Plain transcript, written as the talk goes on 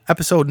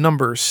episode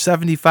number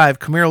 75,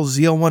 Camaro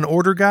ZL1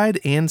 Order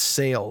Guide and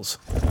Sales.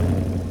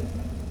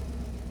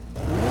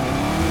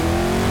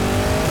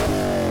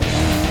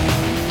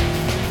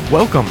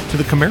 Welcome to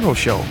the Camaro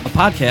Show, a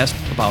podcast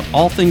about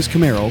all things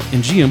Camaro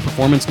and GM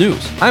performance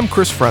news. I'm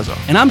Chris Frezzo.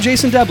 And I'm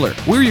Jason Debler.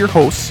 We're your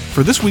hosts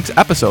for this week's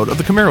episode of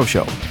the Camaro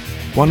Show.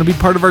 Want to be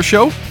part of our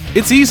show?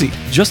 It's easy.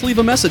 Just leave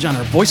a message on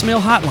our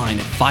voicemail hotline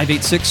at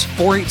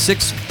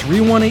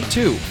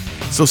 586-486-3182.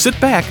 So sit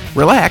back,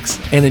 relax,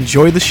 and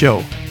enjoy the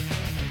show.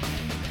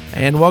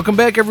 And welcome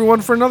back,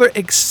 everyone, for another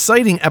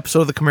exciting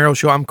episode of the Camaro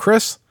Show. I'm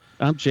Chris.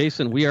 I'm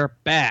Jason. We are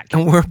back.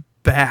 And we're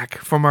back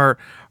from our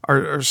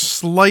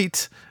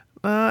slight,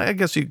 I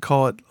guess you'd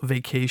call it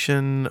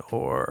vacation,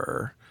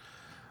 or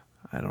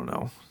I don't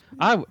know.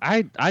 I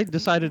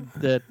decided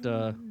that,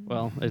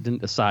 well, I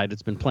didn't decide.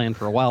 It's been planned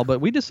for a while, but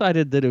we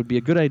decided that it would be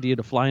a good idea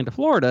to fly into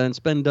Florida and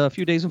spend a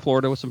few days in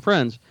Florida with some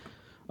friends.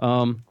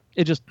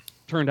 It just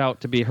turned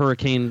out to be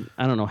Hurricane,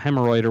 I don't know,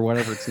 Hemorrhoid or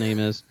whatever its name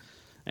is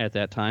at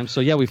that time.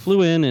 So, yeah, we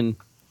flew in and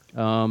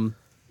hung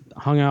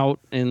out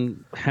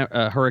in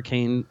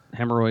Hurricane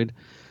Hemorrhoid.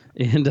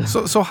 And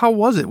So how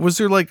was it? Was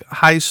there like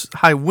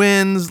high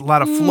winds, a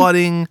lot of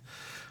flooding,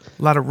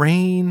 a lot of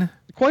rain?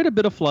 Quite a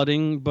bit of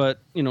flooding,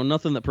 but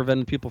nothing that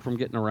prevented people from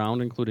getting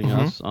around, including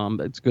us.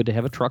 It's good to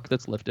have a truck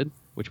that's lifted,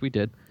 which we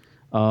did.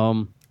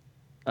 It's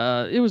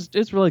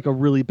like a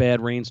really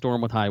bad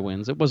rainstorm with high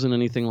winds. It wasn't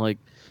anything like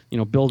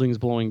buildings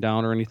blowing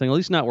down or anything. At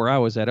least not where I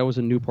was at. I was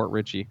in Newport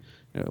Richey,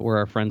 where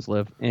our friends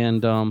live,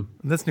 and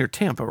that's near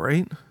Tampa,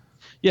 right?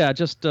 Yeah,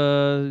 just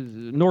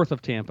north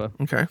of Tampa.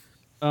 Okay.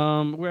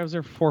 Where I was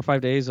there for 4 or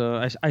 5 days.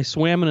 I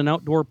swam in an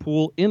outdoor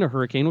pool in a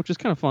hurricane, which is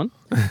kind of fun.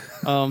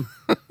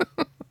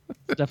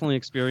 Definitely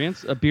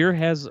experience. A beer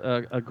has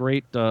a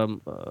great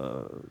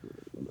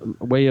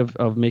way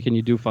of making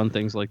you do fun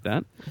things like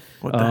that.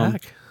 What the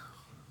heck?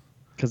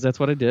 Because that's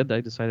what I did. I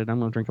decided I'm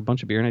going to drink a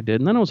bunch of beer, and I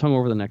did. And then I was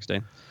hungover the next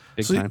day.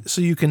 Big time.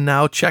 So you can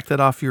now check that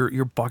off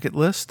your bucket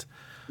list?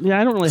 Yeah,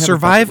 I don't really have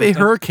survive a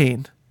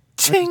hurricane. I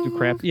just do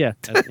crap. Yeah,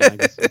 I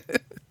guess so.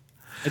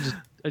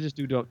 I just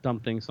do dumb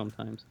things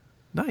sometimes.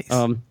 Nice.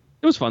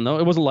 It was fun, though.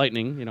 It wasn't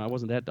lightning. I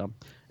wasn't that dumb.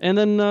 And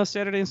then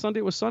Saturday and Sunday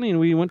it was sunny, and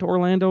we went to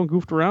Orlando and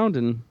goofed around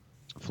and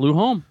flew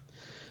home.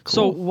 Cool.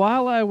 So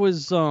while I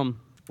was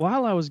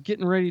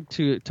getting ready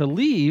to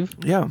leave,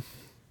 yeah,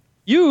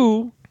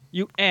 you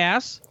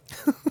ass,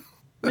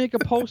 make a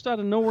post out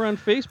of nowhere on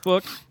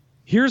Facebook.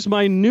 Here's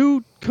my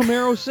new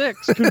Camaro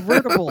 6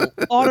 convertible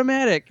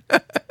automatic.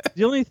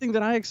 The only thing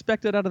that I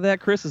expected out of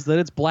that, Chris, is that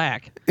it's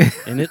black,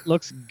 and it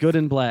looks good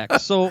in black.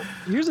 So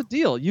here's the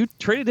deal. You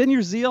traded in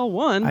your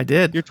ZL1. I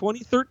did. Your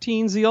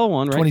 2013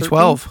 ZL1, right?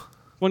 2012.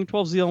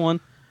 2012 ZL1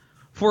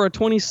 for a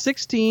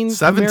 2016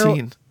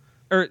 17.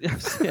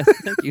 Camaro,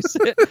 thank you.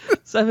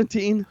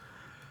 17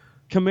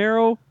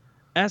 Camaro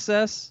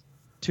SS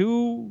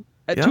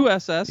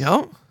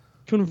 2SS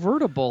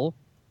convertible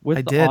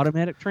with the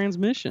automatic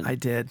transmission. I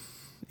did.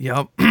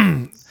 Yep.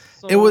 And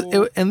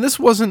this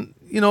wasn't,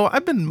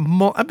 I've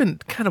been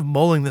kind of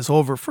mulling this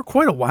over for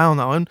quite a while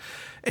now, and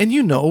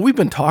we've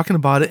been talking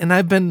about it, and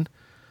I've been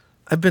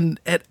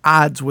at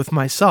odds with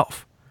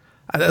myself.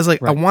 I was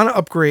like, right. I want to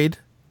upgrade,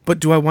 but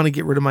do I want to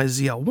get rid of my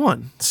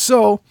ZL1?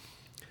 So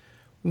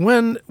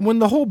when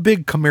the whole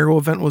big Camaro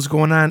event was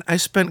going on, I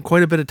spent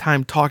quite a bit of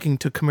time talking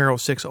to Camaro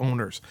 6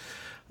 owners.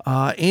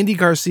 Andy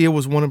Garcia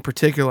was one in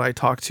particular I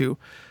talked to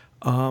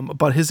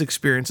about his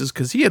experiences,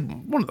 because he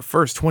had one of the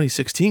first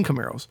 2016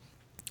 Camaros.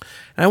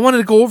 And I wanted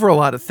to go over a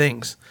lot of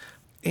things.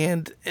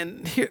 And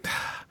I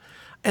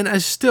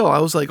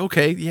was like,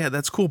 okay, yeah,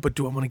 that's cool, but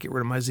do I want to get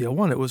rid of my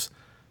ZL1? It was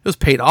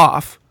paid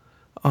off.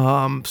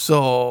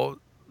 So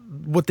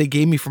what they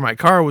gave me for my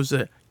car was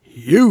a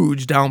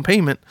huge down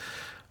payment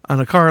on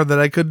a car that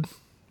I could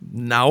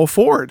now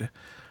afford.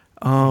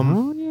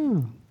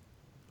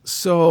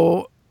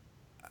 So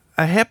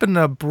I happened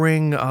to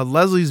bring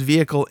Leslie's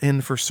vehicle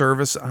in for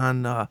service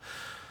on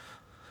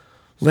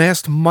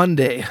last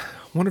Monday.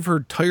 One of her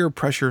tire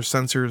pressure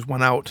sensors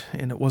went out,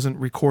 and it wasn't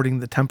recording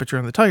the temperature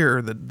on the tire,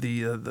 or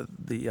the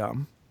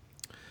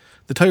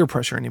tire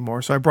pressure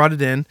anymore. So I brought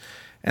it in,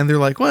 and they're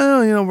like,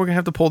 well, we're gonna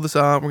have to pull this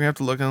out. We're gonna have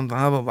to look and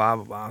blah blah blah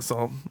blah blah. So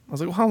I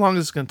was like, well, how long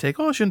is this gonna take?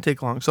 Oh, it shouldn't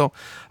take long. So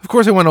of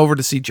course I went over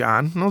to see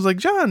John, and I was like,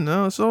 John,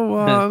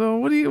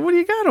 what do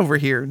you got over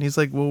here? And he's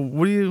like, well,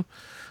 what do you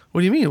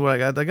mean? Well,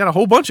 I got a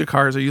whole bunch of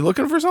cars. Are you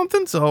looking for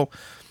something? So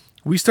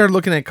we started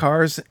looking at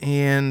cars,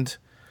 and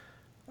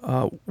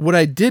what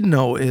I did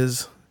know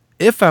is,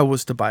 if I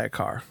was to buy a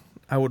car,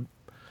 I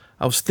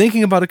was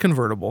thinking about a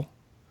convertible.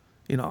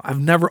 I've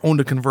never owned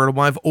a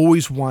convertible. I've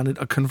always wanted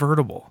a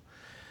convertible.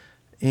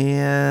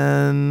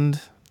 And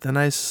then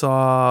I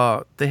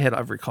saw they had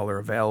every color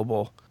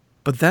available.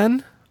 But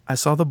then I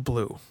saw the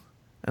blue,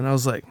 and I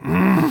was like,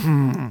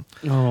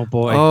 oh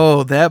boy.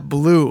 Oh, that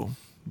blue.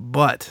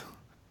 But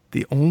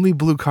the only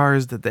blue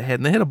cars that they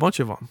had, and they had a bunch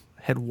of them,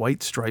 had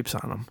white stripes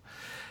on them.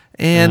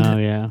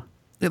 And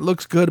it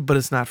looks good, but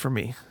it's not for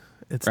me.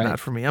 It's not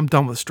for me. I'm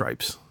done with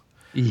stripes.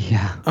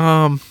 Yeah.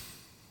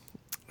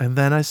 And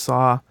then I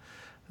saw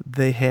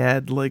they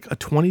had like a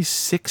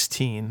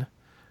 2016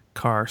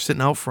 car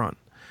sitting out front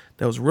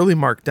that was really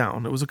marked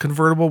down. It was a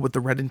convertible with the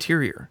red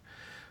interior,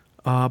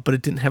 but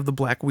it didn't have the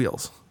black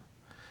wheels,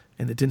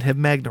 and it didn't have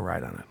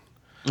Magnaride on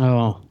it.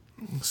 Oh.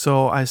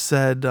 So I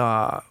said,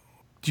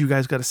 do you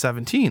guys got a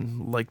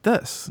 17 like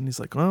this? And he's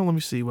like, well, let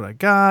me see what I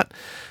got.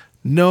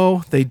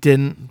 No, they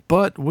didn't.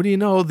 But what do you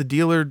know? The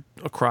dealer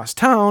across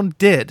town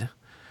did. And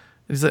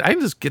he's like, I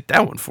can just get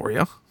that one for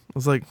you. I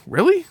was like,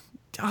 really?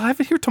 I'll have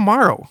it here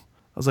tomorrow.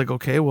 I was like,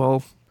 okay,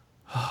 well,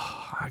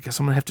 I guess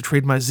I'm going to have to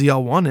trade my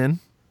ZL1 in.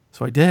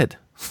 So I did.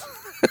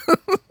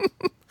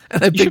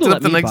 And I picked it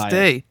up the next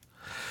day.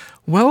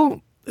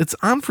 Well, it's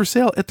on for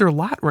sale at their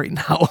lot right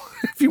now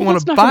if you want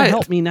to buy it.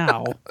 Help me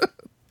now.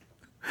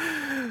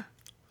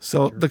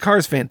 So the car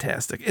is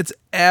fantastic. It's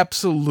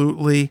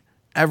absolutely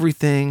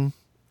everything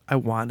I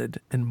wanted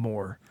and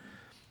more.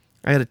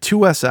 I had a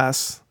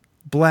 2SS,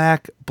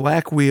 black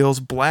wheels,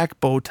 black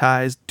bow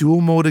ties, dual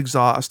mode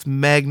exhaust,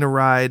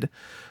 Magnaride,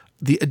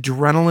 the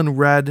adrenaline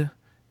red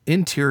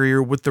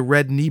interior with the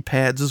red knee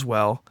pads as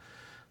well,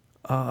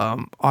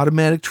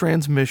 automatic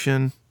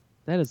transmission.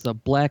 That is the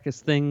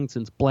blackest thing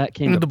since black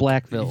came to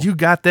Blackville. You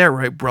got that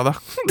right, brother.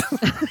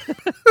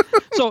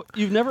 So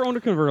you've never owned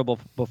a convertible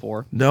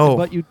before. No.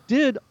 But you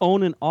did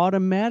own an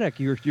automatic.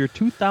 Your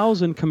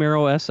 2000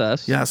 Camaro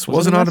SS. Yes,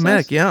 was an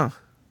automatic, SS? Yeah.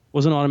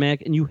 Was an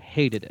automatic, and you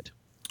hated it.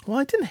 Well,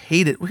 I didn't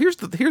hate it. Well, here's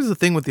the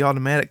thing with the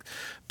automatic.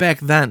 Back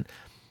then,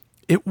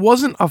 it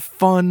wasn't a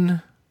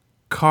fun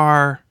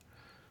car.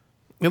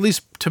 At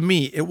least to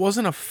me, it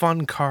wasn't a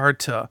fun car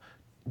to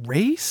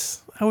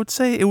race. I would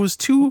say it was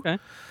too. Okay.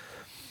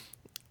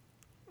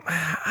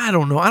 I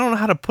don't know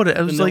how to put it.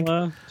 It was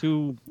vanilla,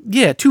 too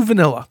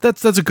vanilla.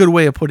 That's a good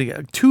way of putting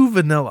it. Too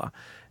vanilla,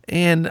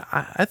 and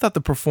I thought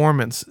the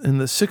performance in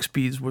the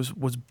 6-speeds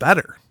was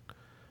better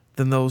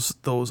than those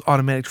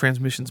automatic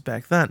transmissions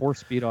back then.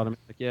 4-speed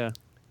automatic, yeah.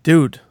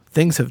 Dude,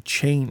 things have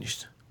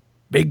changed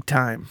big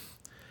time.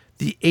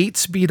 The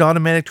 8-speed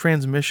automatic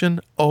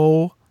transmission,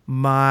 oh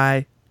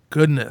my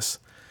goodness.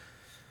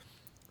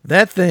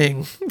 That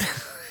thing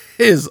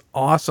is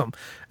awesome.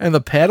 And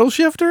the paddle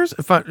shifters,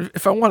 if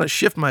I want to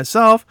shift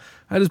myself,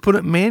 I just put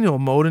it in manual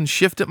mode and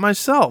shift it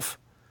myself.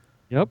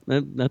 Yep,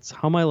 that's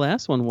how my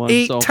last one was.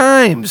 8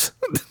 times.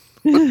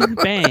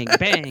 Bang,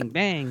 bang,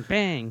 bang,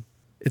 bang.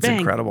 It's bang,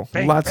 incredible.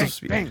 Bang, Lots bang, of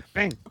speed. Bang,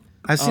 bang.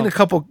 I've seen a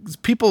couple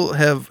people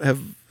have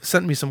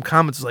sent me some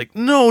comments like,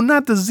 no,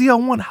 not the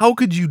ZL1. How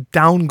could you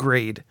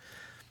downgrade?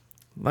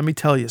 Let me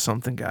tell you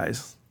something,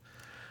 guys.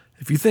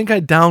 If you think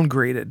I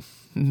downgraded,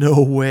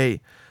 no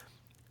way.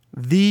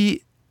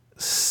 The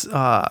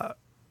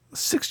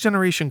 6th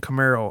generation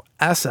Camaro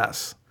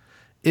SS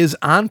is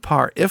on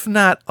par, if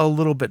not a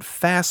little bit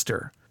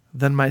faster,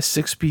 than my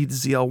 6-speed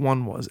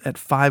ZL1 was at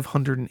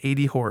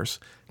 580 horse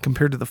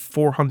compared to the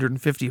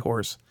 450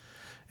 horse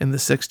in the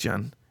 6th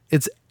gen.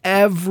 It's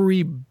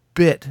every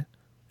bit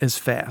as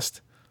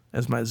fast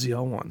as my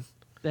ZL1.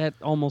 That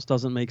almost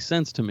doesn't make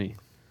sense to me.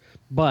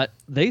 But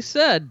they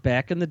said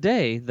back in the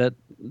day that,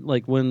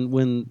 like, when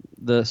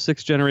the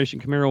 6th generation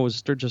Camaro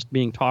was just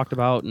being talked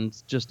about and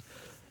just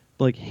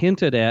like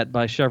hinted at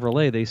by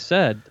Chevrolet, they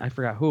said, I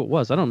forgot who it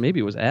was. I don't know,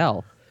 maybe it was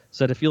Al,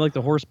 said if you like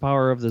the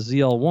horsepower of the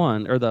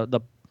ZL1 or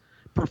the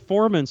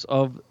performance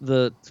of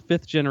the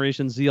 5th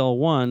generation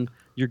ZL1,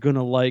 you're going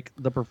to like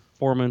the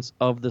performance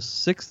of the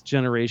 6th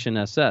generation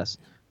SS.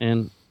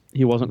 And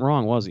he wasn't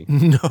wrong, was he?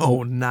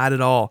 No, not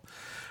at all.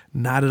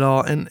 Not at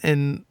all.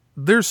 And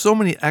there's so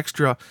many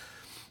extra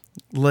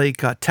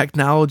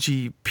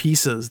technology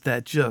pieces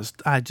that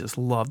I just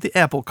love. The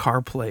Apple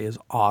CarPlay is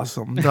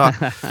awesome.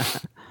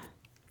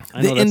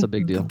 I know that's a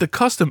big deal. The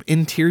custom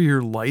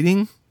interior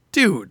lighting,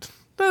 dude,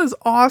 that is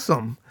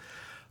awesome.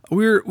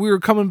 We were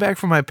coming back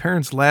from my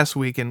parents last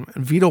week, and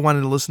Vito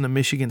wanted to listen to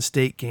Michigan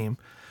State game,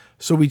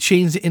 so we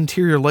changed the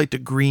interior light to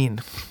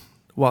green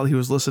while he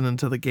was listening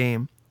to the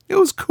game. It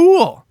was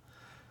cool.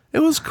 It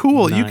was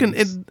cool. Nice. You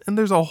can and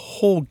there's a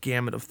whole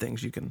gamut of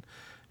things you can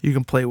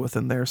play with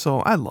in there. So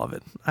I love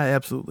it. I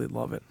absolutely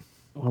love it.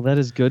 Well, that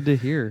is good to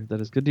hear.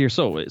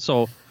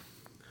 So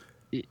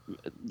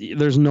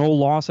there's no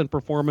loss in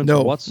performance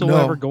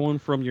whatsoever going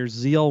from your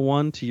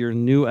ZL1 to your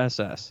new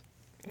SS.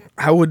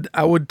 I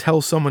would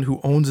tell someone who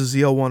owns a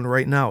ZL1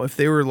 right now, if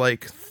they were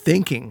like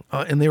thinking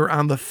and they were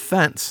on the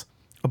fence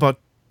about,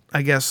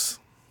 I guess,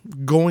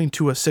 going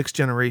to a 6th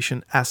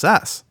generation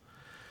SS,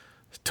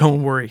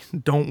 don't worry.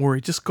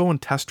 Just go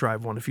and test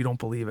drive one if you don't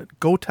believe it.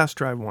 Go test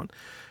drive one.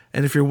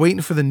 And if you're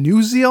waiting for the new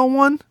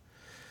ZL1,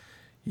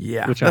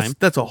 yeah,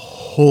 that's a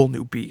whole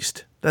new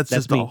beast. That's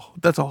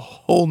a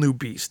whole new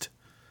beast.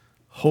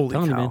 Holy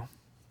cow.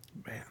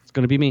 Man. It's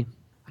going to be me,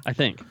 I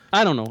think.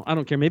 I don't know. I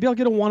don't care. Maybe I'll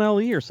get a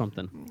 1LE or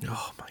something.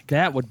 Oh, my God.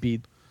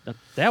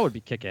 That would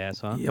be kick-ass,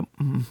 huh? Yep.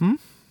 Mm-hmm.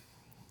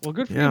 Well,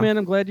 good for you, man.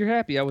 I'm glad you're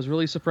happy. I was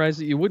really surprised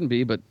that you wouldn't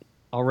be, but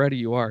already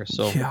you are.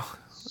 So, yeah.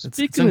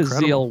 Speaking of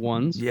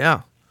ZL1s.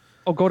 Yeah.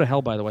 Oh, go to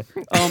hell, by the way.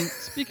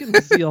 Speaking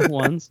of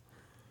ZL1s,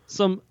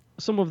 some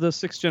of the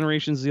 6th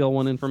generation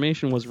ZL1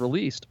 information was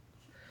released.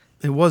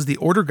 It was. The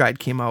order guide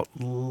came out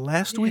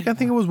last week. I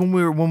think it was when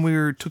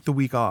we took the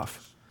week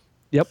off.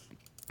 Yep.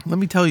 Let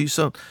me tell you.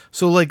 So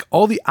like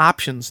all the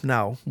options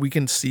now, we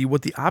can see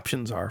what the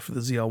options are for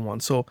the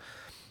ZL1. So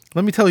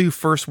let me tell you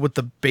first what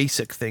the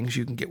basic things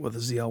you can get with a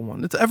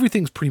ZL1.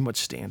 Everything's pretty much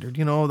standard.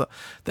 You know, the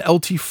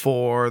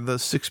LT4, the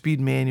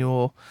 6-speed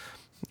manual,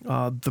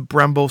 the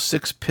Brembo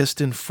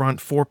 6-piston front,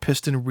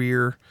 4-piston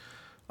rear,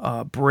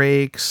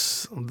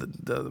 brakes,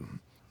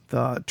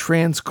 the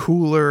trans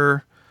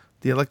cooler,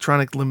 the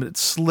electronic limited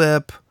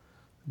slip,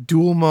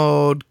 dual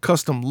mode,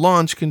 custom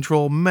launch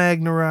control,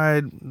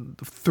 Magnaride,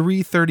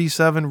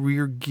 337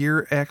 rear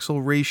gear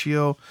axle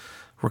ratio,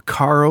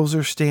 Recaros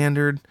are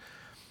standard.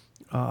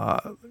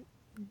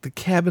 The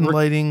cabin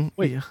lighting.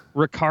 Wait, yeah.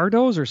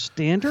 Ricardos are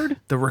standard?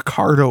 The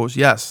Ricardos,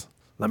 yes.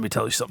 Let me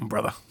tell you something,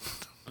 brother.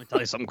 Let me tell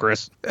you something,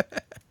 Chris.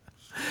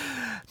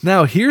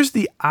 Now, here's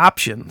the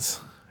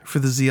options for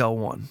the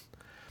ZL1.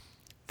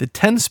 The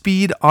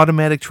 10-speed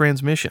automatic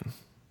transmission.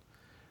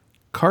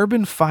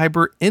 Carbon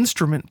fiber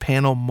instrument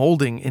panel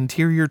molding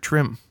interior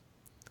trim.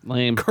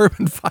 Lame.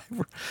 Carbon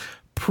fiber.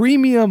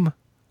 Premium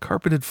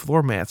carpeted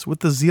floor mats with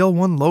the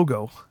ZL1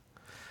 logo.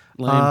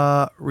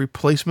 Lame.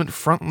 Replacement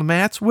front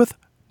mats with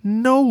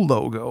no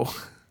logo.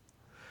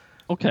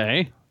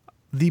 Okay.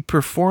 The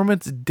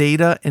performance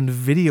data and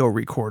video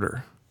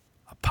recorder.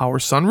 A power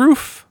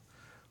sunroof.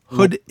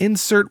 Hood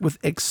insert with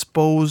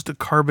exposed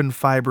carbon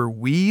fiber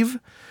weave.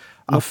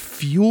 A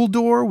fuel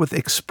door with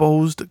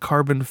exposed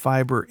carbon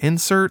fiber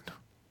insert.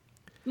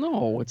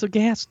 No, it's a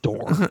gas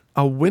door.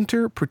 A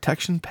winter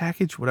protection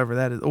package, whatever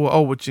that is.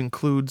 Oh, which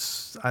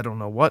includes, I don't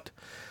know what.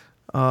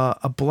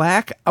 A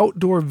black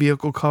outdoor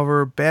vehicle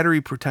cover,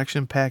 battery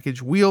protection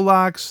package, wheel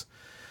locks,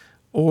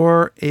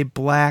 or a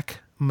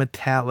black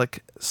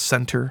metallic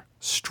center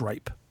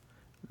stripe.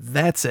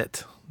 That's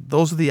it.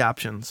 Those are the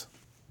options.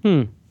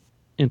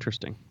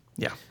 Interesting.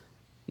 Yeah.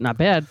 Not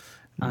bad.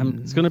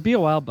 It's going to be a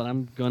while, but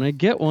I'm going to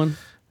get one.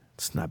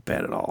 It's not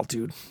bad at all,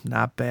 dude.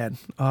 Not bad.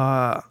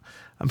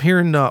 I'm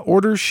hearing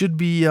orders should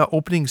be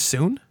opening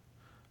soon.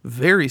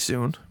 Very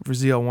soon for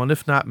ZL1,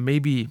 if not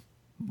maybe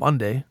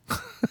Monday.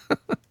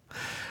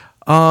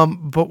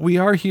 But we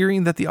are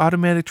hearing that the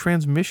automatic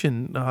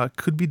transmission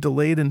could be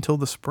delayed until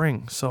the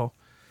spring. So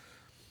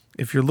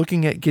if you're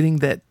looking at getting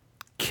that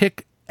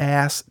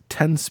kick-ass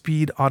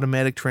 10-speed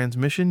automatic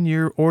transmission,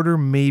 your order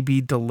may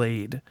be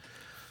delayed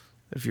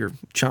if you're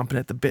chomping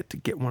at the bit to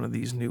get one of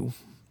these new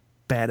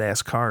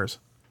badass cars.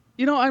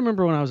 You know, I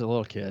remember when I was a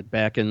little kid,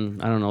 back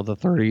in, I don't know, the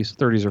 30s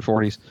or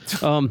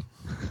 40s.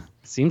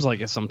 Seems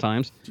like it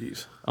sometimes.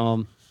 Jeez.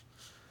 I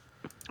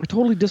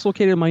totally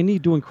dislocated my knee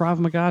doing Krav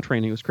Maga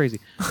training. It was crazy.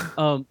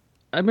 I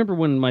remember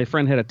when my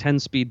friend had a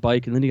 10-speed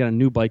bike, and then he got a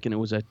new bike, and it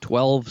was a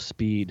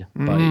 12-speed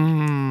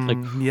bike.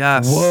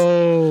 Yes.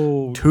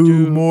 Whoa.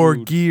 Two more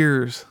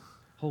gears.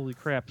 Holy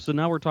crap. So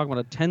now we're talking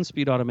about a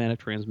 10-speed automatic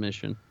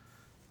transmission.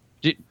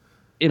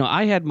 You know,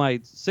 I had my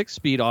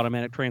 6-speed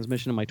automatic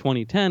transmission in my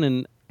 2010,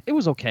 and it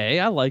was okay.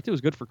 I liked it. It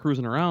was good for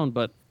cruising around,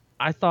 but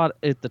I thought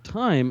at the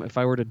time, if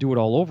I were to do it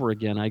all over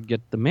again, I'd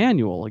get the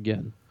manual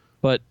again.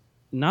 But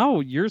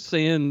now you're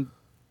saying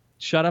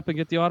shut up and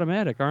get the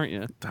automatic, aren't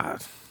you?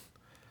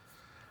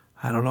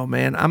 I don't know,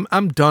 man.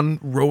 I'm done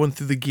rowing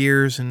through the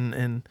gears,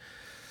 and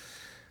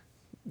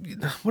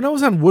when I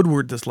was on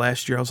Woodward this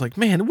last year, I was like,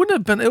 man, it would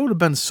have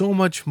been so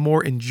much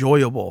more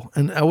enjoyable,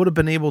 and I would have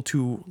been able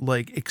to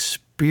like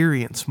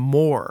experience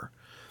more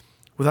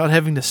without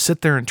having to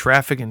sit there in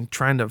traffic and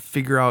trying to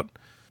figure out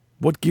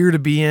what gear to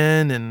be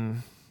in,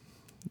 and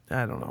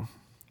I don't know.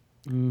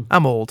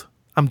 I'm old.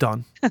 I'm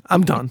done.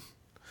 I'm done.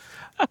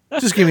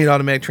 Just give me an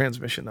automatic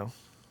transmission, though.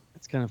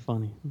 It's kind of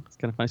funny.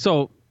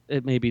 So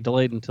it may be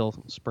delayed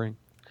until spring.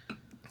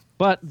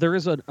 But there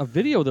is a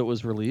video that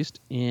was released,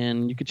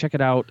 and you can check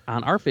it out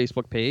on our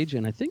Facebook page.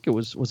 And I think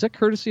was that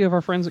courtesy of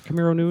our friends at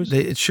Camaro News?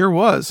 It sure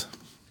was.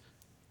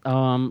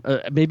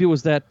 Maybe it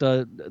was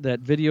that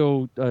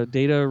video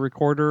data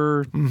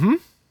recorder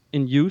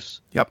in use.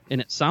 Yep.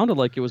 And it sounded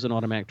like it was an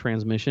automatic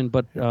transmission,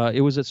 but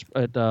it was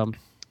at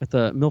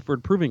the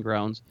Milford Proving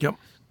Grounds. Yep.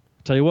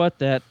 Tell you what,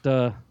 that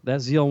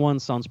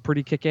ZL1 sounds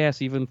pretty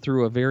kick-ass, even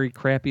through a very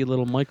crappy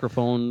little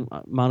microphone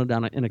mounted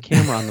in a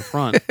camera on the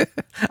front.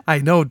 I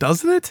know,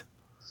 doesn't it?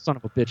 Son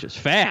of a bitch is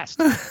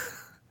fast.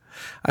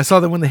 I saw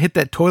that when they hit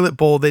that toilet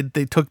bowl,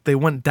 they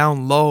went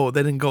down low.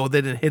 They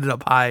didn't hit it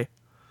up high.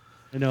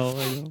 I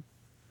know.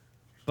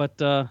 But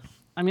I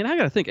mean, I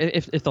gotta think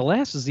if the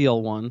last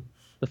ZL1,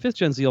 the 5th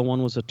gen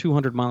ZL1 was a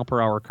 200 mile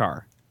per hour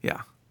car.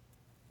 Yeah.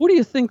 What do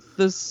you think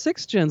the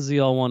 6th gen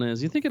ZL1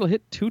 is? You think it'll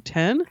hit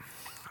 210?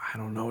 I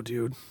don't know,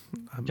 dude.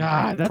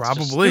 God, that's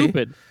probably just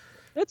stupid.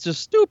 That's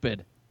just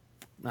stupid.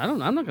 I'm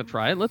not gonna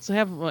try it. Let's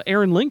have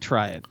Aaron Link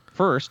try it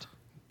first.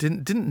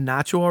 Didn't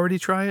Nacho already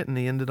try it, and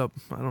he ended up,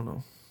 I don't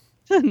know.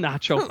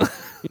 Nacho.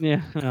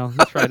 Yeah, well,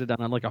 he tried it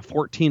on like a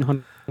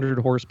 1,400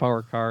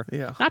 horsepower car.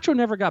 Yeah. Nacho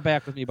never got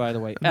back with me, by the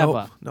way.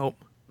 Ever. Nope.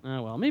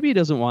 Oh, well, maybe he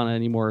doesn't want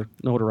any more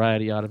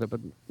notoriety out of it, but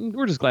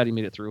we're just glad he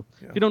made it through.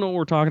 Yeah. If you don't know what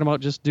we're talking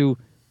about, just do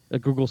a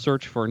Google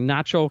search for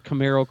Nacho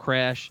Camaro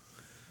crash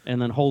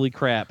and then holy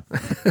crap,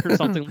 or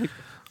something like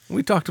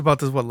We talked about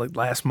this like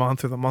last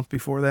month or the month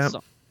before that.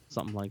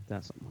 something like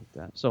that.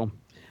 So,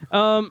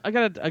 we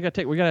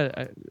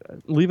gotta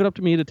leave it up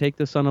to me to take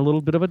this on a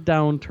little bit of a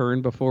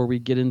downturn before we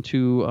get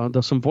into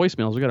some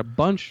voicemails. We got a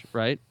bunch,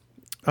 right?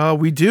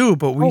 We do,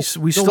 but we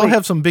still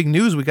have some big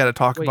news we got to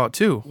talk about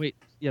too. Wait,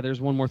 yeah,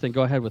 there's one more thing.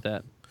 Go ahead with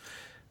that.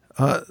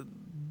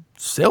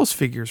 Sales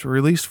figures were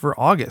released for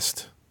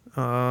August. Is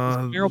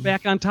Camaro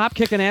back on top,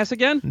 kicking ass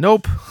again?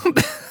 Nope.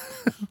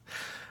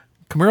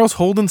 Camaro's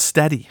holding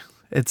steady.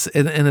 It's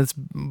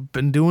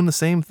been doing the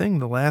same thing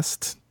the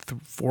last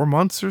 4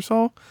 months or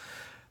so.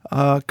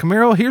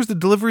 Camaro, here's the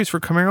deliveries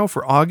for Camaro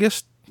for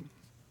August.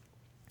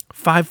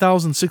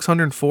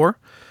 5,604,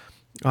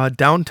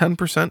 down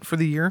 10% for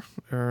the year,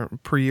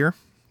 per year.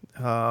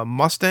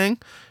 Mustang,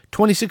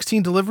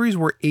 2016 deliveries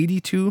were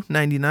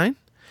 8299,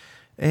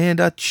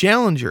 and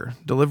Challenger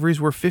deliveries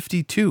were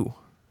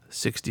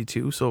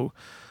 5262. So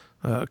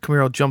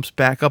Camaro jumps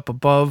back up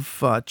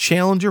above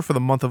Challenger for the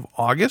month of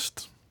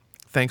August,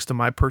 thanks to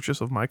my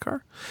purchase of my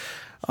car.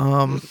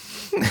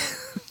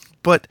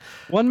 But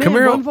one man,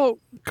 one vote.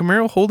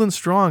 Camaro holding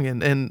strong,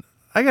 and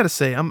I gotta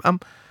say,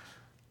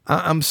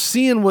 I'm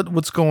seeing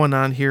what's going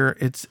on here.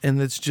 It's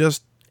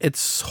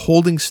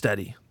holding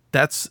steady.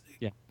 I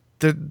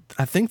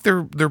think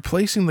they're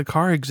placing the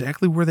car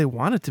exactly where they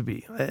want it to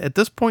be. At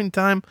this point in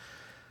time,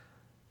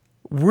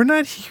 we're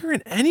not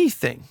hearing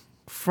anything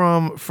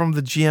from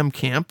the GM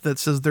camp that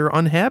says they're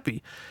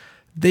unhappy.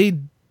 They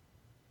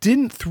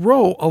didn't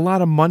throw a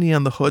lot of money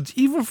on the hoods,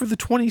 even for the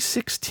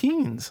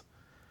 2016s,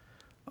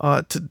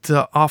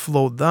 to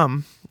offload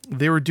them.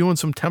 They were doing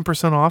some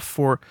 10% off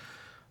for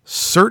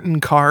certain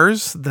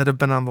cars that have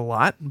been on the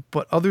lot,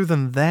 but other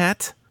than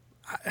that,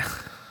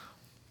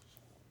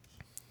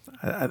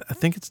 I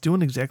think it's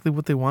doing exactly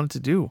what they wanted to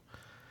do.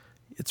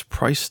 It's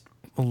priced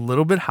a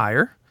little bit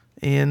higher,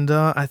 and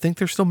I think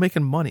they're still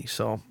making money.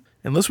 So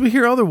unless we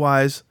hear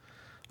otherwise,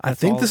 I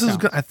think this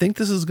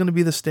is going to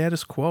be the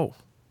status quo.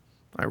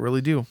 I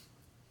really do.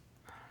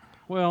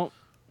 Well,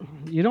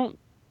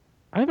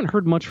 I haven't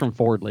heard much from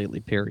Ford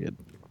lately, period.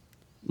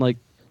 Like,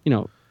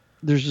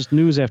 there's just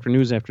news after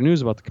news after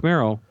news about the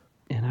Camaro,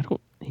 and I don't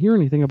hear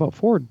anything about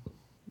Ford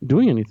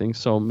doing anything.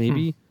 So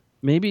maybe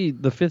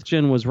the 5th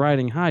gen was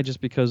riding high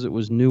just because it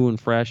was new and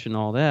fresh and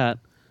all that.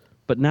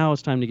 But now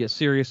it's time to get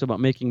serious about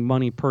making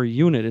money per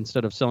unit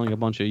instead of selling a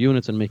bunch of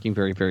units and making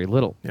very, very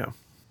little. Yeah,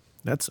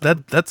 that's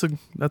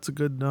a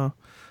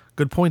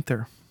good point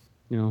there.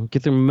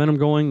 Get the momentum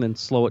going, then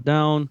slow it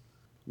down,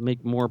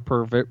 make more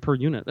per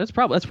unit. That's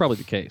probably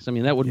the case. I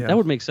mean, that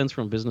would make sense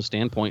from a business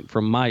standpoint,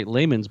 from my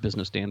layman's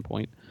business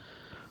standpoint.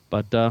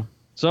 But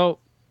so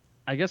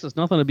I guess it's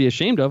nothing to be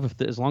ashamed of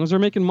as long as they're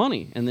making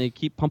money and they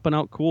keep pumping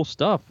out cool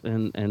stuff,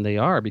 and they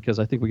are, because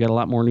I think we got a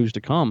lot more news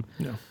to come.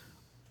 Yeah.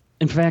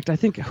 In fact, I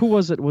think, who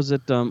was it? Was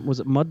it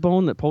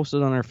Mudbone that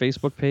posted on our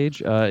Facebook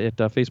page at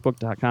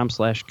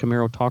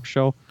facebook.com/Camaro Talk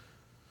Show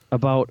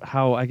about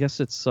how, I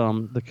guess it's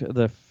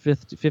the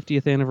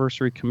 50th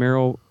anniversary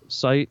Camaro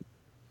site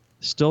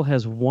still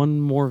has one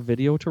more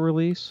video to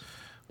release.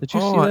 Did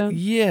you see that?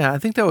 Yeah, I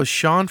think that was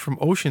Sean from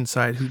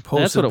Oceanside who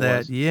posted That's what it that.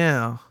 was.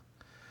 Yeah.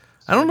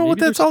 I don't know what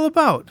that's all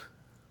about.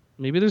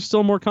 Maybe there's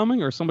still more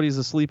coming, or somebody's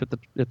asleep at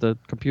the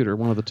computer.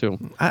 One of the two.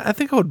 I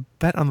think I would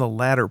bet on the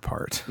latter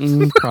part.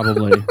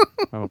 Probably.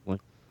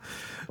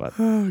 But,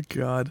 oh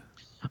God.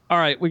 All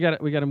right, we got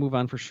to move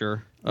on for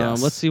sure.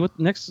 Yes. Let's see what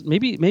next.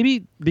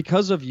 Maybe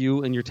because of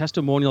you and your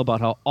testimonial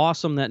about how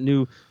awesome that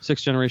new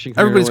 6th generation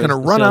Camaro everybody's going to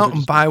is, run out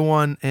and buy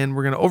one, and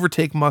we're going to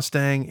overtake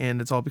Mustang, and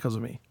it's all because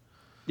of me.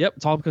 Yep,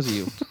 it's all because of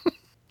you.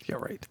 Yeah,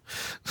 right.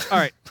 All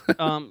right,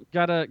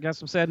 got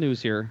some sad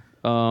news here.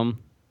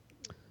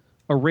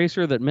 A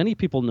racer that many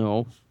people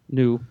knew,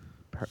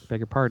 beg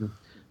your pardon,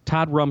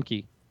 Todd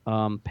Rumpke,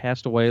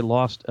 passed away,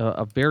 lost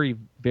a very,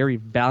 very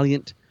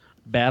valiant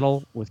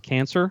battle with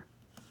cancer.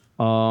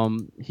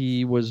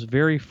 He was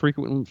very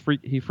frequent.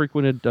 He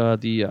frequented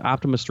the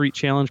Optima Street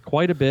Challenge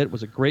quite a bit.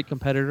 Was a great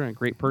competitor and a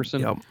great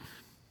person. Yep.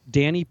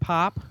 Danny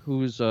Pop,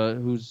 who's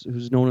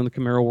known in the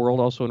Camaro world,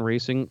 also in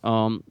racing,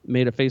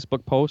 made a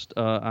Facebook post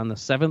on the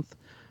 7th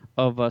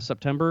of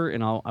September,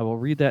 and I will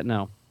read that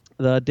now.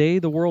 The day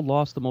the world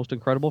lost the most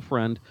incredible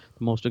friend,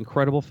 the most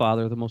incredible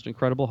father, the most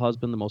incredible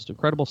husband, the most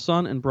incredible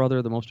son and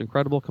brother, the most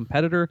incredible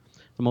competitor,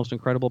 the most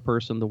incredible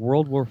person, the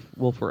world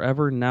will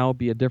forever now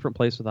be a different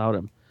place without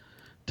him.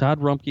 Todd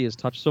Rumpke has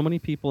touched so many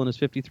people in his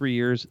 53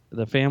 years.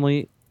 The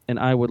family and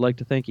I would like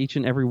to thank each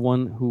and every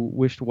one who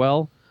wished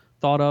well,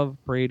 thought of,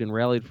 prayed, and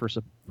rallied for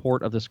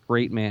support of this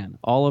great man.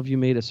 All of you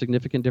made a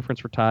significant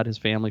difference for Todd, his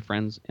family,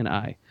 friends, and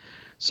I.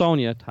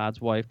 Sonia, Todd's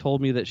wife,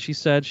 told me that she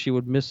said he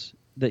would miss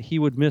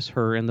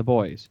her and the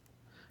boys.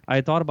 I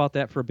had thought about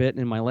that for a bit,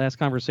 and in my last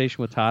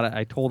conversation with Todd,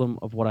 I told him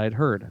of what I had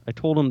heard. I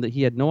told him that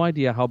he had no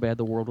idea how bad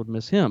the world would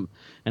miss him,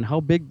 and how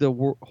big the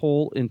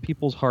hole in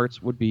people's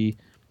hearts would be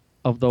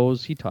of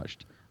those he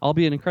touched.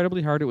 Albeit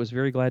incredibly hard, it was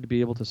very glad to be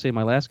able to say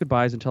my last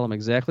goodbyes and tell him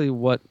exactly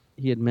what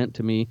he had meant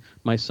to me,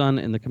 my son,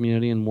 and the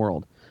community and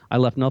world. I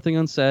left nothing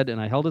unsaid, and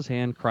I held his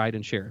hand, cried,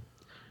 and shared.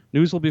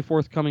 News will be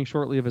forthcoming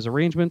shortly of his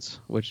arrangements,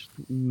 which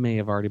may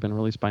have already been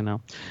released by now.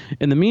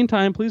 In the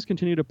meantime, please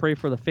continue to pray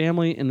for the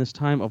family in this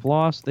time of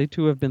loss. They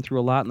too have been through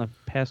a lot in the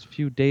past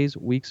few days,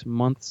 weeks,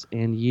 months,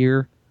 and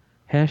year.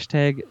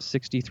 Hashtag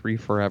 63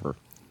 forever.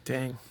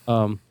 Dang.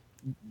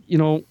 You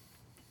know,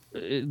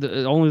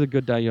 only the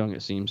good die young,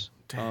 it seems.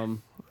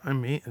 I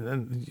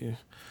mean,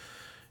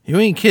 you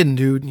ain't kidding,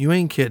 dude. You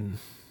ain't kidding.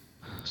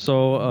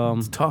 So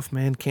it's tough,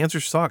 man. Cancer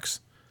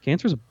sucks.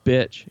 Cancer's a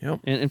bitch. Yep.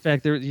 And in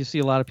fact, you see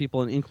a lot of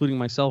people, including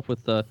myself,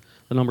 with the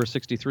number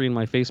 63 in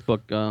my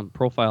Facebook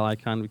profile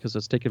icon because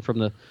it's taken from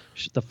the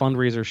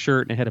fundraiser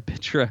shirt and it had a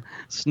picture of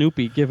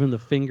Snoopy giving the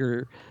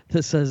finger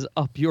that says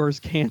 "Up yours,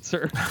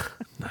 cancer."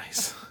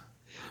 Nice.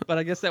 But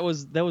I guess that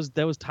was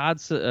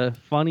Todd's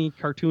funny,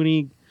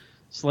 cartoony,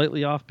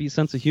 slightly offbeat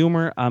sense of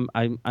humor. I'm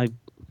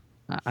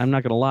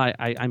not gonna lie.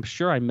 I'm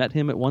sure I met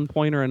him at one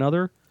point or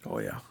another. Oh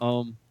yeah.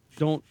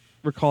 Don't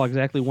recall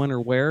exactly when or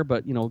where,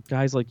 but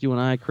guys like you and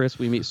I, Chris,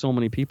 we meet so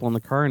many people in the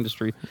car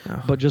industry.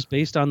 Yeah. But just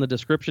based on the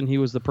description, he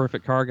was the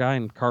perfect car guy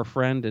and car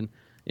friend,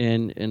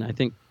 and I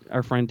think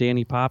our friend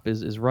Danny Pop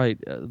is right.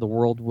 The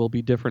world will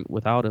be different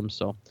without him.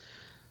 So,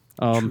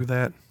 true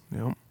that.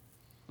 Yep.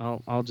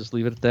 I'll just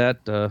leave it at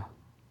that.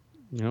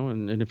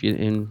 And if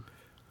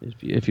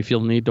you feel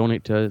the need,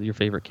 donate to your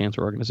favorite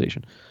cancer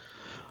organization.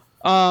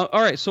 All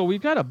right, so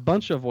we've got a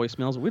bunch of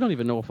voicemails. We don't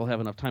even know if we'll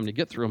have enough time to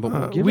get through them, but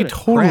we'll give it a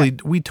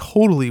crack. We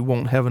totally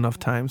won't have enough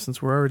time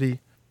since we're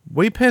already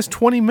way past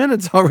 20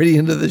 minutes already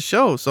into the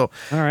show. So,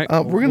 all right,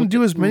 we're going to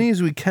do as many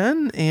as we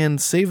can and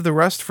save the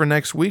rest for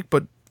next week.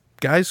 But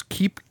guys,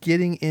 keep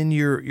getting in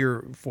your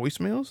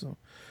voicemails.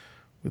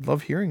 We'd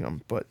love hearing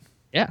them. But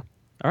yeah,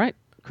 all right,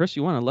 Chris,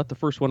 you want to let the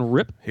first one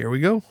rip? Here we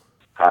go.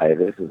 Hi,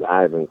 this is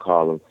Ivan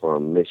calling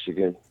from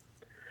Michigan.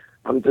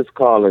 I'm just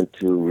calling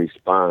to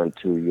respond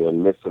to your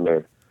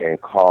listener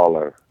and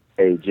caller,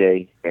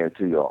 AJ, and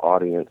to your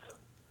audience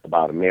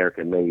about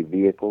American-made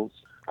vehicles.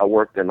 I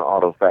worked in the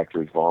auto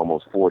factory for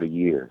almost 40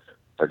 years.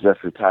 I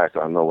just retired, so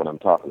I know what I'm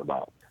talking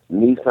about.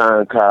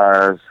 Nissan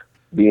cars,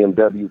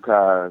 BMW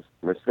cars,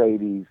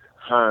 Mercedes,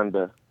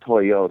 Honda,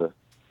 Toyota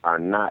are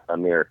not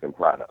American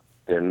products.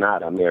 They're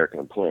not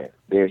American plants.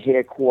 Their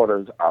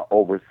headquarters are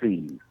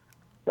overseas.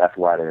 That's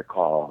why they're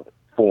called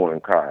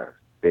foreign cars.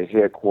 Their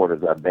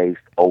headquarters are based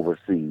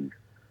overseas.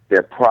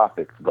 Their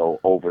profits go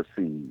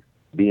overseas.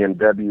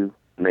 BMW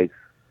makes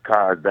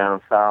cars down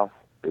south.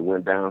 They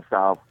went down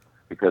south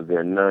because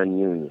they're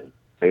non-union.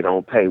 They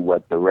don't pay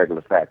what the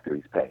regular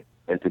factories pay.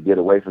 And to get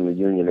away from the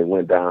union, they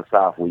went down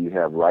south where you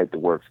have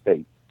right-to-work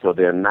states. So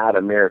they're not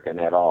American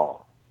at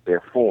all.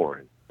 They're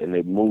foreign. And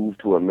they moved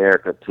to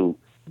America to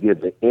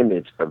give the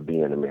image of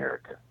being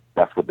American.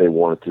 That's what they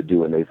wanted to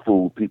do, and they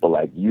fooled people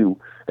like you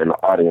and the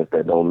audience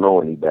that don't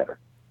know any better.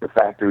 The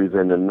factories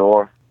in the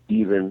north,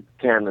 even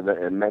Canada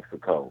and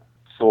Mexico,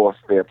 source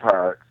their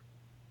parts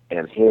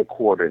and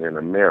headquartered in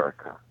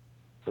America.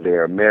 So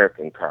they're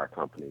American car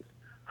companies.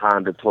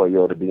 Honda,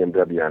 Toyota,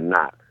 BMW are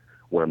not.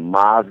 When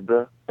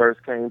Mazda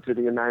first came to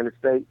the United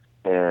States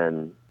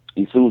and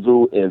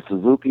Isuzu and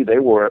Suzuki, they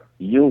were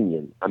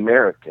union,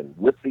 American,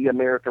 with the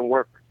American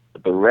workers.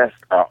 But the rest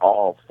are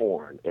all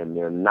foreign, and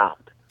they're not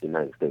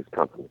United States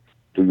companies.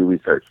 Do your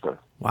research, sir.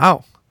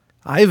 Wow.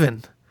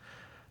 Ivan,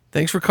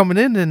 thanks for coming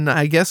in and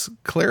I guess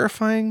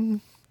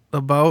clarifying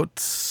about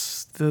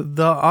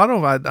the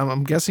auto.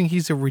 I'm guessing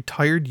he's a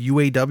retired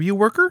UAW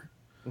worker?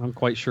 I'm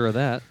quite sure of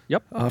that.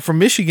 Yep. From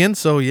Michigan.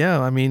 So, yeah,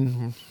 I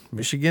mean,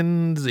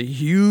 Michigan's a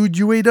huge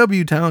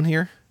UAW town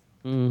here.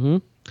 Mm-hmm.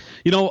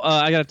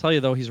 I got to tell you,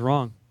 though, he's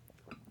wrong.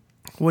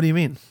 What do you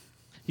mean?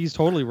 He's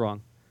totally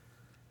wrong.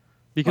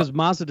 Because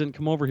Mazda didn't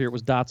come over here. It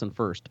was Datsun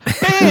first.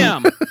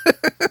 Bam!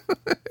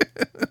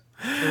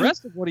 The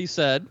rest of what he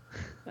said,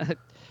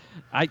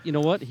 you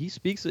know what? He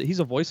speaks. He's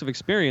a voice of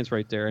experience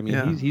right there. I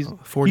mean, he's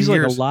 40 he's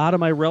years. like a lot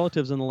of my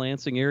relatives in the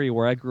Lansing area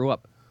where I grew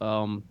up.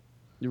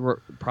 You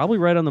were probably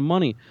right on the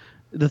money.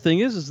 The thing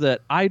is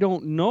that I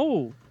don't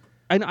know.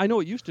 I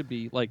know it used to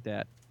be like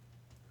that,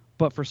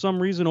 but for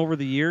some reason over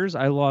the years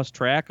I lost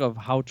track of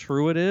how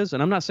true it is.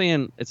 And I'm not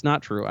saying it's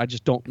not true. I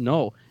just don't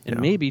know.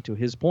 And maybe to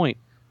his point,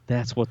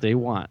 that's what they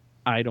want.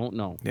 I don't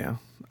know. Yeah,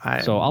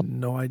 I have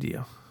no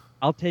idea.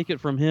 I'll take it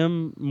from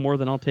him more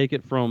than I'll take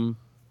it from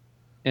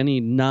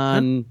any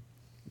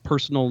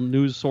non-personal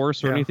news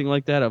source or anything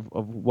like that of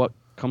what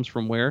comes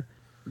from where.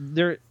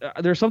 There's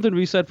something to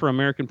be said for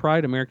American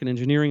pride, American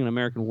engineering, and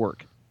American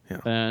work. Yeah.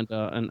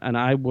 And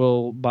I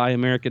will buy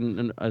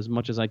American as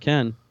much as I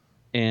can,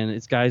 and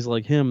it's guys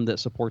like him that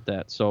support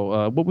that.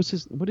 So what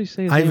did he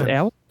say his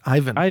name?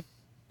 Ivan.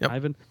 Yep.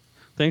 Ivan.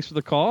 Thanks for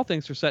the call.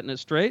 Thanks for setting it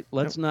straight.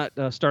 Let's not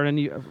start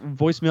any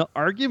voicemail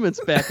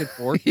arguments back and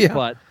forth,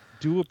 but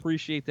do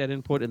appreciate that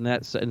input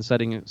and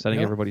setting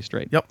everybody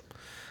straight. Yep.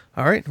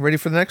 All right. Ready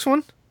for the next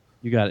one?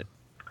 You got it.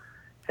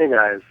 Hey,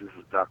 guys. This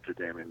is Dr.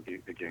 Damon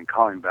again,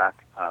 calling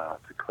back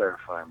to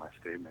clarify my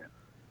statement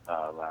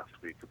last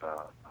week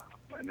about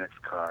my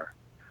next car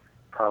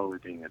probably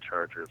being a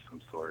Charger of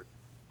some sort.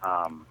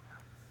 As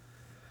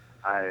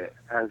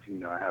you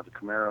know, I have a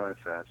Camaro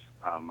SS.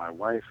 My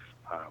wife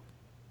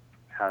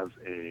has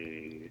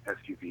a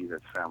SUV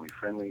that's family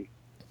friendly,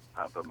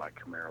 but my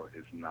Camaro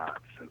is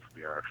not, since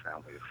we are a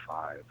family of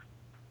 5.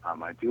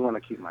 I do want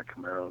to keep my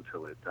Camaro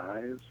until it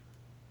dies,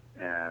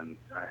 and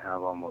I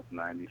have almost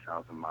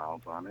 90,000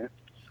 miles on it.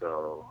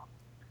 So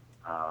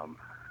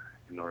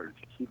in order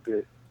to keep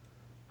it,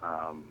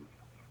 I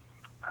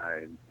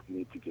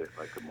need to get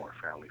like a more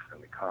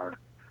family-friendly car.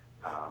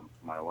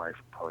 My wife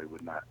probably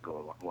would not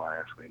go along. Well,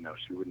 actually, no,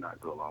 she would not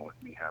go along with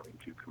me having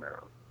 2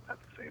 Camaros at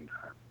the same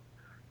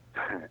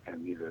time,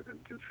 and neither of them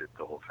can fit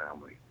the whole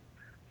family.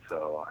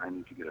 So I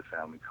need to get a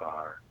family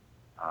car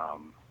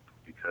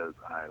because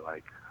I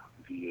like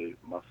V8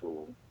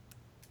 muscle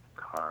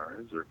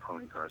cars or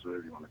pony cars,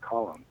 whatever you want to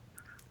call them.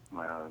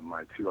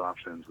 My 2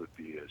 options would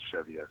be a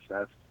Chevy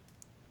SS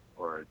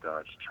or a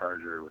Dodge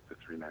Charger with the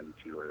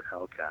 392 or the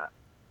Hellcat.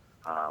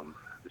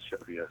 The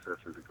Chevy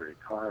SS is a great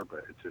car,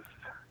 but it's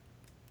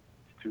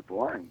too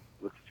boring.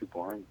 It looks too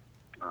boring.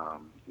 I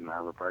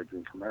have a bright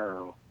green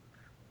Camaro,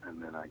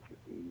 and then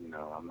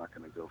I'm not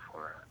going to go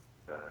for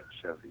a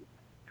Chevy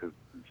because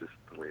just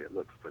the way it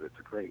looks, but it's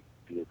a great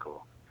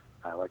vehicle.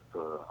 I like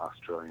the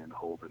Australian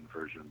Holden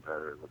version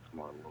better. It looks a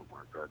little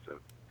more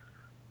aggressive.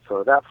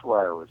 So that's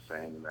why I was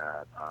saying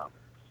that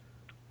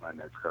my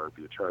next car would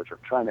be a Charger.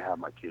 I'm trying to have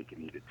my cake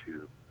and eat it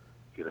too.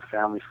 Get a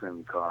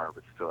family-friendly car,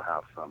 but still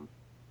have some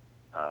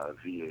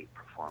V8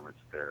 performance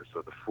there.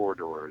 So the 4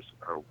 doors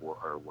are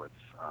what's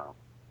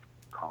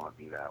calling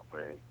me that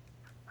way.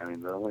 I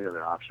mean, the only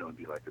other option would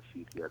be like a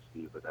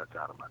CTSV, but that's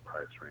out of my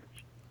price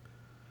range.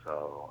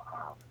 So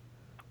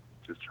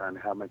just trying to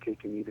have my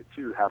cake and eat it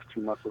too. Have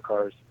 2 muscle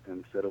cars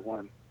instead of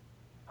 1,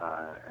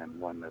 and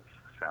one that's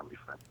family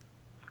friendly.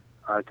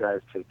 All right, guys,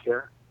 take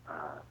care.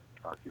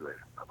 Talk to you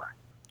later. Bye-bye.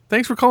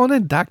 Thanks for calling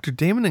in, Dr.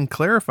 Damon, and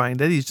clarifying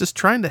that he's just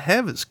trying to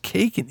have his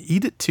cake and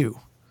eat it too.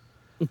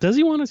 Does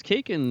he want his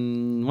cake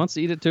and wants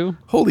to eat it too?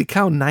 Holy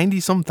cow,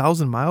 90-some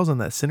thousand miles on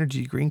that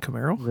Synergy green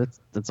Camaro?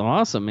 That's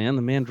awesome, man.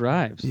 The man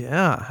drives.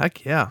 Yeah,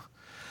 heck yeah.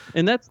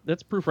 And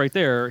that's proof right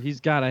there. He's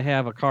got to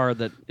have a car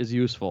that is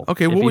useful.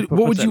 Okay, what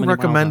would you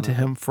recommend to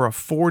him for a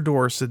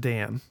 4-door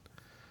sedan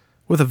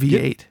with a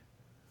V8?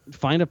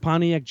 Find a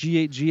Pontiac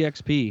G8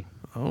 GXP.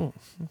 Oh.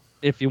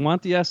 If you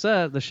want the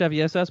SS, the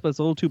Chevy SS, but it's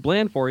a little too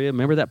bland for you,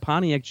 remember that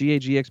Pontiac G8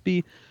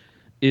 GXP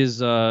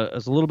is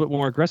a little bit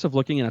more aggressive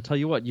looking. And I'll tell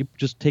you what, you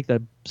just take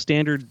the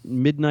standard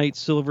midnight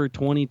silver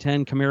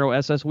 2010 Camaro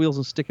SS wheels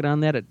and stick it on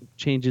that. It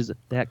changes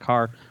that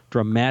car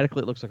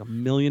dramatically. It looks like $1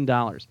 million.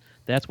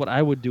 That's what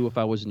I would do if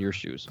I was in your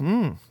shoes.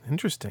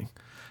 Interesting.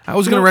 I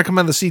was going to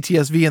recommend the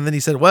CTSV, and then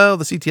he said, well,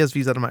 the CTSV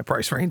is out of my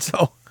price range,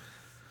 so.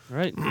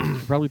 Right.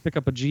 Probably pick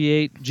up a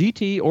G8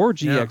 GT or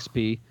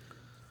GXP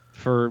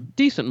for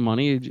decent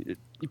money.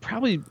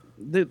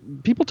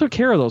 People took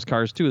care of those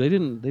cars too. They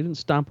didn't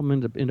stomp them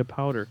into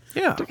powder.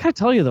 Yeah. I gotta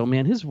tell you though,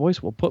 man, his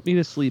voice will put me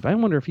to sleep. I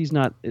wonder if he's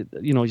not,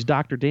 he's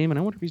Dr. Damon.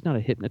 I wonder if he's not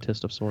a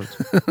hypnotist of sorts.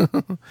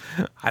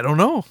 I don't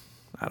know.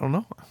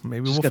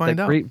 Maybe Just we'll find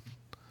out.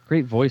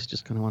 Great voice.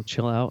 Just kind of want to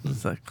chill out.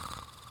 It's like,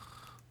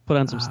 put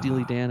on some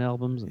Steely Dan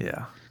albums.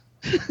 Yeah.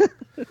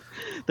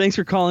 Thanks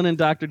for calling in,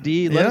 Dr.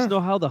 D. Let us know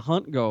how the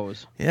hunt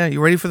goes. Yeah,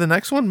 you ready for the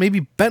next one?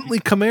 Maybe Bentley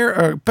Camaro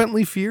or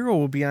Bentley Fiero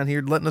will be on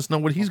here letting us know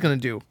what he's going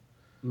to do.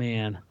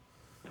 Man.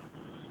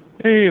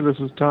 Hey, this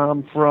is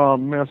Tom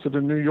from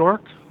Macedon, New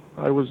York.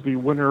 I was the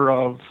winner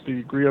of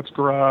the Griot's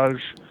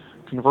Garage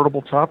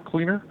convertible top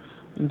cleaner,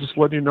 and just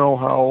letting you know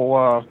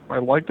how I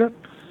liked it.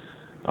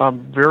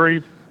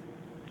 Very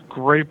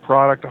great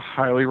product. I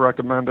highly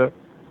recommend it.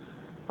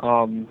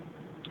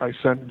 I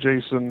sent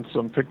Jason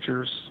some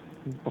pictures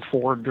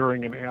before,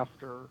 during, and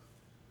after.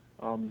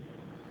 I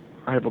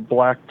have a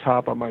black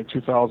top on my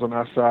 2000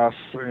 SS,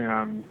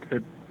 and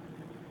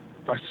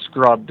I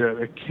scrubbed it.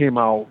 It came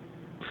out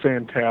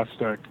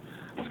fantastic.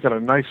 It's got a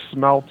nice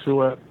smell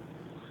to it.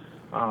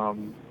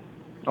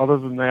 Other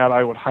than that,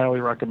 I would highly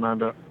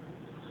recommend it.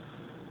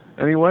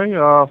 Anyway,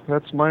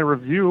 that's my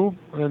review,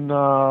 and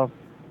I'll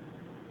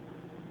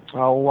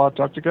talk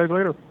to you guys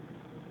later.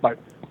 Bye.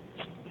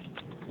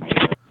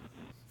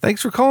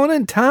 Thanks for calling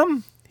in,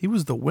 Tom. He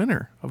was the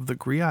winner of the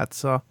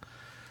Griot's. What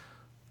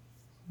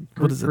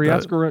is it?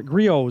 Griot's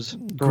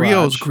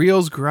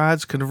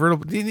Garage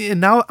convertible. And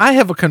now I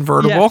have a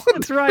convertible. Yeah,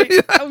 that's right.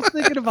 I was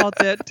thinking about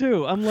that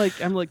too. I'm like,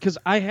 because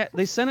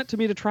they sent it to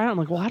me to try it. I'm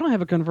like, well, I don't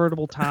have a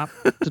convertible top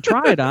to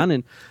try it on,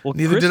 and well,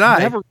 neither Chris did I.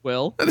 Never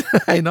will.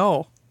 I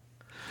know.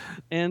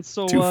 And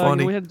so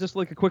funny. we had just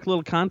like a quick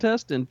little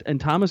contest,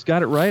 and Thomas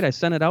got it right. I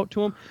sent it out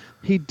to him.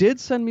 He did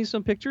send me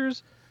some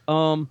pictures.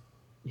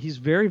 He's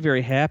very,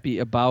 very happy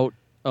about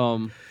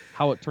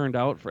how it turned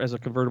out as a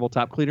convertible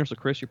top cleaner. So,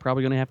 Chris, you're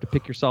probably going to have to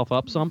pick yourself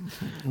up some.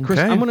 Okay. Chris,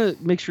 I'm going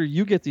to make sure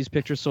you get these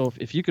pictures. So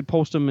if you could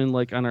post them in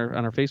on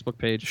our Facebook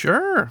page.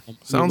 Sure.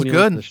 Sounds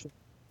good.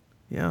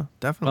 Yeah,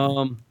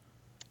 definitely.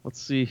 Let's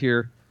see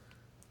here.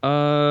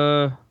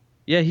 Yeah,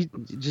 he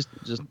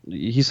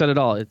said it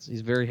all.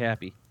 He's very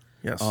happy.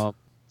 Yes.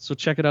 So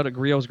check it out at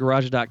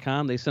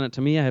griotsgarage.com. They sent it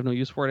to me. I have no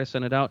use for it. I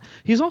sent it out.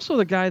 He's also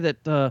the guy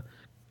that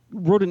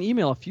wrote an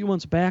email a few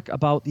months back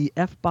about the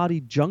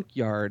F-Body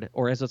Junkyard,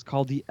 or as it's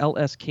called, the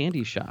LS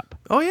Candy Shop.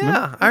 Oh,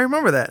 yeah. I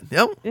remember that.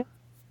 Yep. Yeah.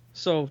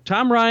 So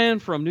Tom Ryan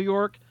from New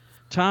York.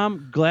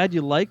 Tom, glad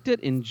you liked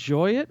it.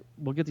 Enjoy it.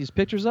 We'll get these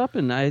pictures up,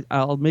 and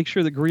I'll make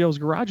sure that Griot's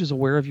Garage is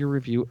aware of your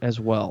review as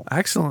well.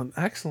 Excellent.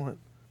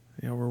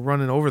 We're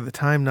running over the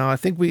time now. I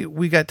think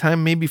we got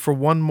time maybe for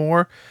one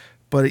more,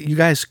 but you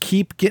guys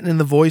keep getting in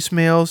the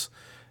voicemails,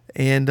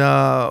 and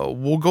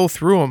we'll go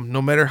through them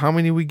no matter how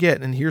many we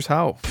get, and here's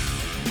how.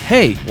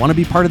 Hey, want to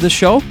be part of this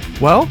show?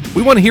 Well,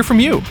 we want to hear from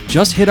you.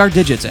 Just hit our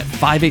digits at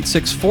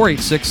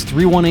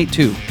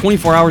 586-486-3182,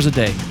 24 hours a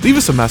day. Leave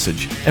us a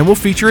message, and we'll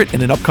feature it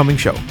in an upcoming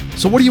show.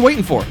 So what are you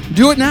waiting for?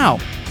 Do it now.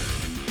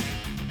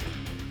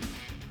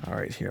 All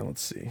right, here,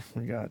 let's see.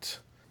 We got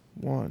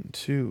 1,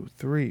 2,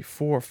 3,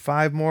 4,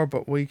 5 more,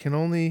 but we can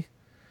only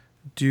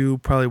do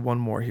probably one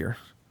more here.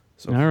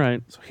 So, all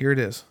right. So here it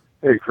is.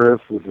 Hey, Chris,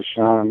 this is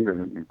Sean.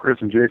 And Chris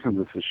and Jason,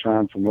 this is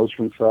Sean from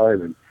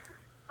Oceanside. And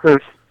Chris,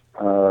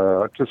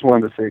 just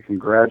wanted to say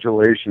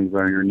congratulations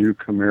on your new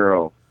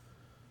Camaro.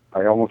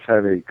 I almost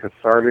had a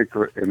cathartic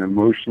and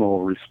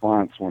emotional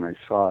response when I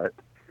saw it,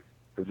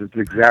 because it's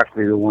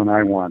exactly the one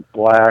I want.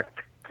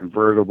 Black,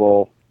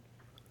 convertible.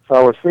 So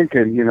I was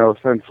thinking,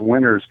 since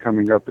winter's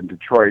coming up in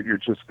Detroit, you're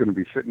just going to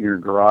be sitting in your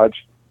garage.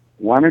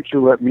 Why don't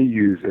you let me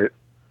use it,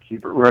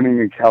 keep it running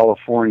in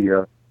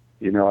California?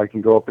 I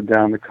can go up and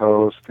down the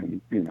coast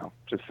and,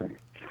 just saying.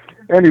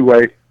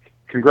 Anyway,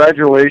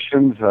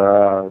 congratulations.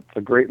 It's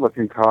a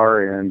great-looking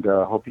car, and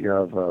hope you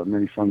have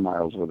many fun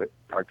miles with it.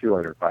 Talk to you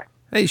later. Bye.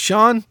 Hey,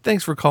 Sean,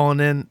 thanks for calling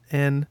in,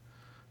 and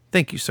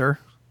thank you, sir.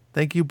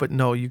 Thank you, but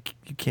no, you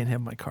can't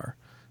have my car.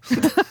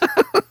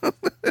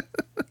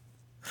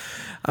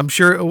 I'm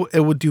sure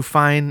it would do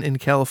fine in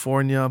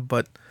California,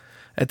 but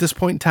at this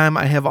point in time,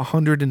 I have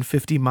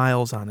 150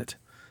 miles on it.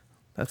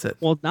 That's it.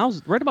 Well,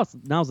 now's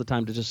the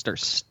time to just start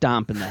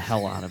stomping the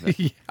hell out of it.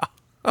 Yeah.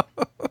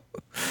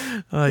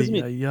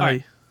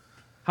 Right.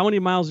 How many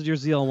miles did your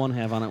ZL1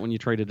 have on it when you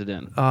traded it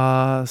in?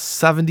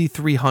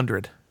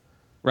 7,300.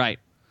 Right.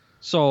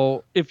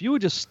 So if you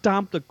would just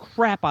stomp the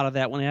crap out of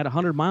that when it had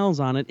 100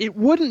 miles on it, it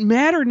wouldn't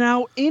matter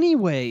now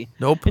anyway.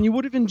 Nope. And you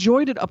would have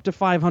enjoyed it up to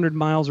 500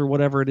 miles or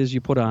whatever it is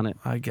you put on it.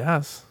 I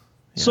guess.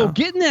 Yeah. So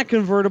get in that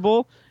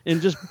convertible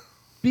and just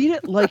beat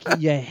it like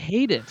you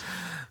hate it.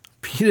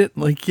 Beat it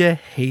like you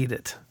hate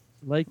it.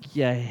 Like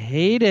you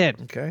hate it.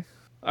 Okay.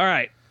 All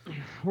right.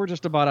 We're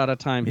just about out of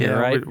time here,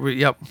 right?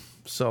 Yep.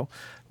 So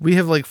we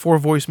have like 4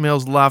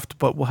 voicemails left,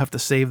 but we'll have to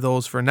save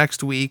those for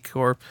next week,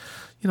 or,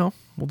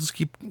 we'll just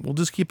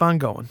keep on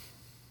going.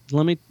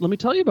 Let me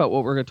tell you about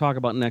what we're going to talk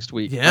about next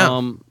week.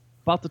 Yeah.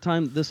 About the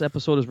time this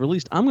episode is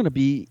released, I'm going to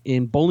be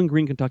in Bowling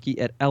Green, Kentucky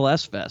at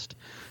LS Fest,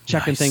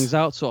 checking things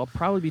out. So I'll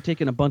probably be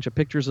taking a bunch of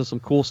pictures of some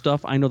cool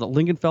stuff. I know that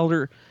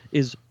Lingenfelder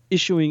is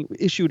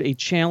issued a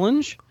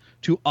challenge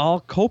to all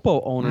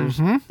Copo owners.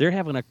 Mm-hmm. They're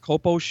having a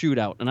Copo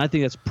shootout, and I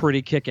think that's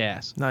pretty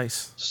kick-ass.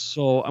 Nice.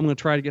 So I'm going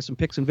to try to get some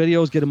pics and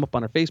videos, get them up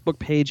on our Facebook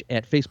page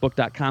at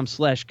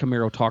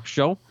facebook.com/Camaro Talk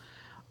Show.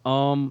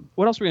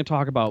 What else are we going to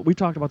talk about? We've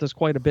talked about this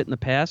quite a bit in the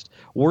past.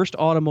 Worst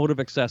automotive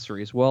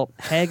accessories. Well,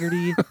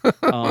 Haggerty,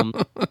 I'm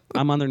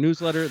on their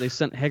newsletter. They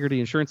sent Haggerty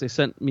Insurance. They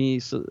sent me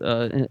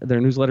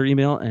their newsletter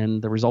email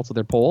and the results of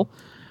their poll.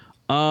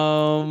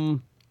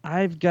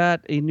 I've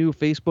got a new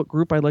Facebook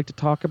group I'd like to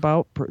talk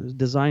about,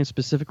 designed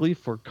specifically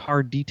for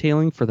car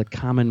detailing for the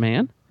common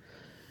man.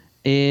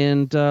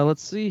 And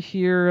let's see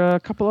here, a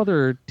couple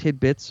other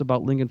tidbits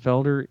about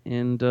Lingenfelder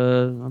and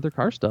other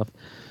car stuff.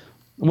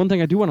 One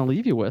thing I do want to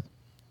leave you with,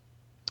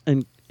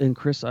 and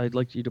Chris, I'd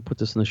like you to put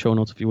this in the show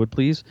notes if you would,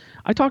 please.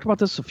 I talked about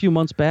this a few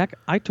months back.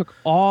 I took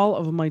all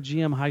of my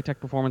GM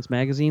High-Tech Performance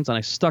magazines and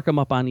I stuck them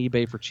up on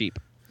eBay for cheap,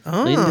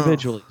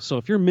 individually. So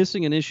if you're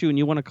missing an issue and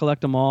you want to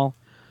collect them all,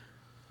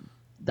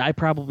 I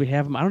probably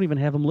have them. I don't even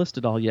have them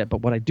listed all yet,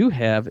 but what I do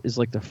have is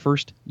like the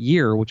first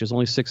year, which is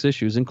only 6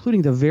 issues,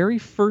 including the very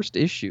first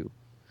issue.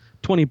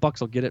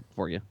 $20 will get it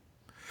for you.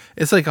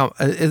 It's like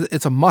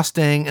it's a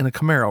Mustang and a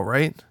Camaro,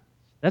 right?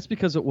 That's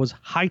because it was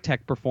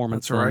High-Tech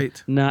Performance. That's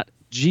right. Not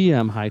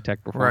GM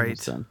High-Tech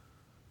Performance. Right. Then.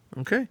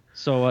 Okay.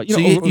 So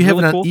you have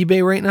it on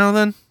eBay right now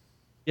then?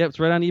 Yeah, it's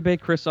right on eBay.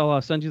 Chris,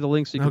 I'll send you the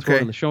link so you can throw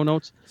it in the show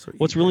notes. So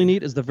What's really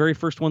neat is the very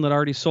first one that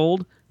already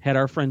sold had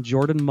our friend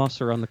Jordan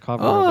Musser on the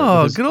cover.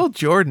 Oh, good old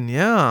Jordan,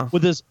 yeah.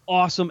 With his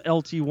awesome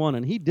LT1,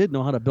 and he did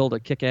know how to build a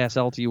kick-ass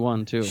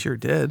LT1 too. Sure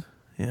did.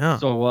 Yeah.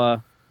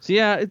 So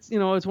yeah, it's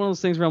it's one of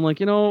those things where I'm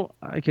like,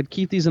 I could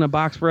keep these in a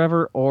box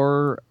forever,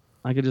 or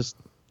I could just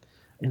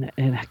and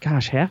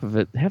gosh, half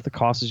the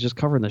cost is just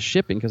covering the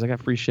shipping because I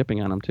got free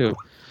shipping on them too.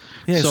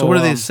 Yeah. So what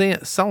are they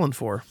selling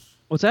for?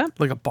 What's that?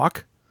 Like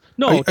 $1?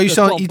 No. Are you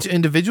selling each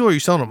individual, or are you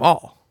selling them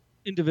all?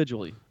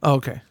 Individually. Oh,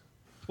 okay.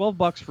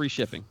 $12 free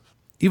shipping.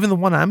 Even the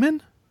one I'm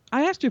in?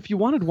 I asked you if you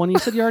wanted one. You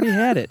said you already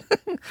had it.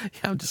 Yeah,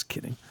 I'm just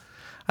kidding.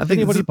 If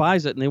anybody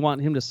buys it and they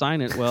want him to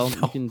sign it, well,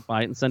 you can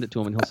buy it and send it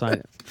to him, and he'll sign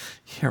it.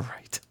 Yeah,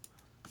 right.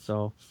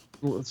 So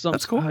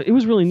that's cool. It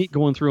was really neat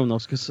going through them, though,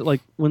 because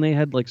like when they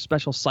had like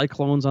special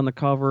Cyclones on the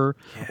cover,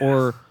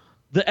 or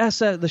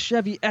the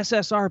Chevy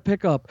SSR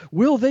pickup,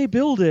 will they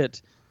build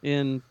it?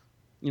 And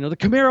the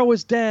Camaro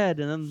is dead,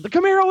 and then the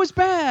Camaro is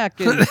back,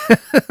 and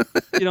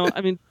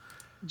I mean,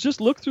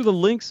 just look through the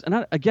links, and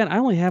I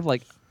only have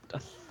like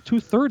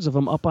 2/3 of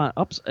them up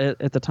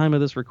at the time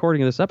of this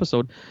recording of this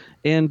episode,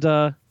 and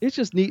it's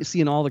just neat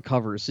seeing all the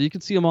covers, so you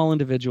can see them all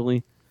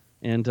individually,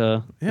 and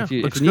if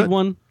you need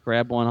one,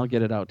 grab one. I'll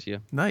get it out to you.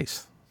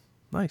 Nice.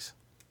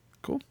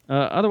 Cool.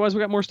 Otherwise, we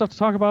got more stuff to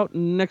talk about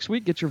next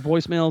week. Get your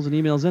voicemails and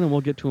emails in, and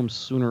we'll get to them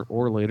sooner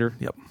or later.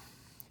 Yep.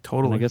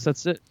 Totally. And I guess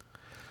that's it.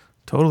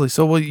 Totally.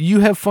 So, well,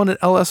 you have fun at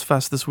LS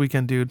Fest this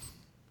weekend, dude.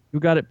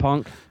 You got it,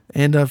 punk.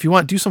 And if you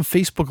want, do some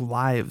Facebook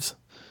Lives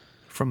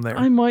from there.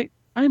 I might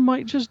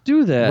just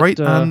do that. Right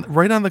on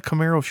the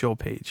Camaro Show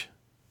page.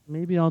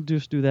 Maybe I'll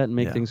just do that and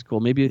make things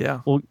cool. Maybe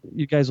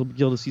you guys will be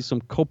able to see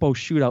some Copo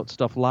shootout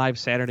stuff live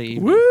Saturday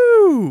evening.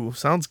 Woo!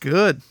 Sounds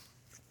good.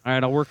 All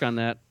right, I'll work on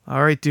that.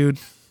 All right, dude.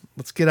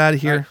 Let's get out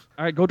of here.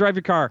 All right, go drive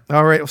your car.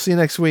 All right, we'll see you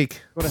next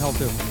week. Go to hell,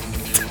 too.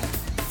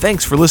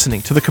 Thanks for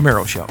listening to The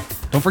Camaro Show.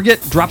 Don't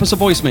forget, drop us a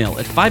voicemail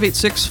at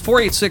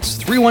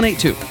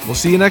 586-486-3182. We'll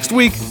see you next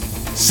week.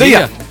 See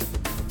ya.